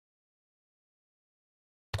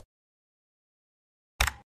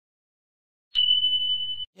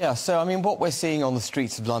Yeah, so, I mean, what we're seeing on the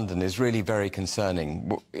streets of London is really very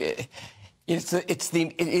concerning. It is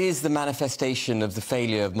the manifestation of the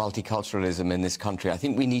failure of multiculturalism in this country. I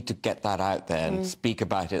think we need to get that out there and speak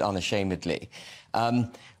about it unashamedly.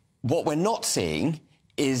 What we're not seeing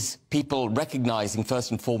is people recognising, first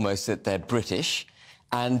and foremost, that they're British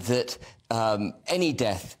and that any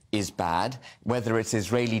death is bad, whether it's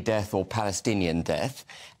Israeli death or Palestinian death.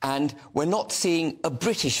 And we're not seeing a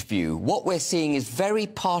British view. What we're seeing is very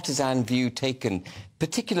partisan view taken,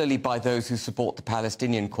 particularly by those who support the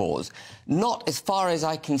Palestinian cause, not, as far as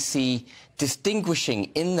I can see, distinguishing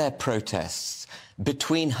in their protests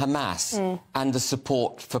between Hamas and the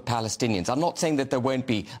support for Palestinians. I'm not saying that there won't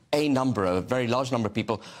be a very large number of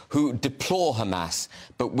people who deplore Hamas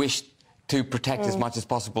but wish to protect as much as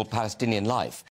possible Palestinian life.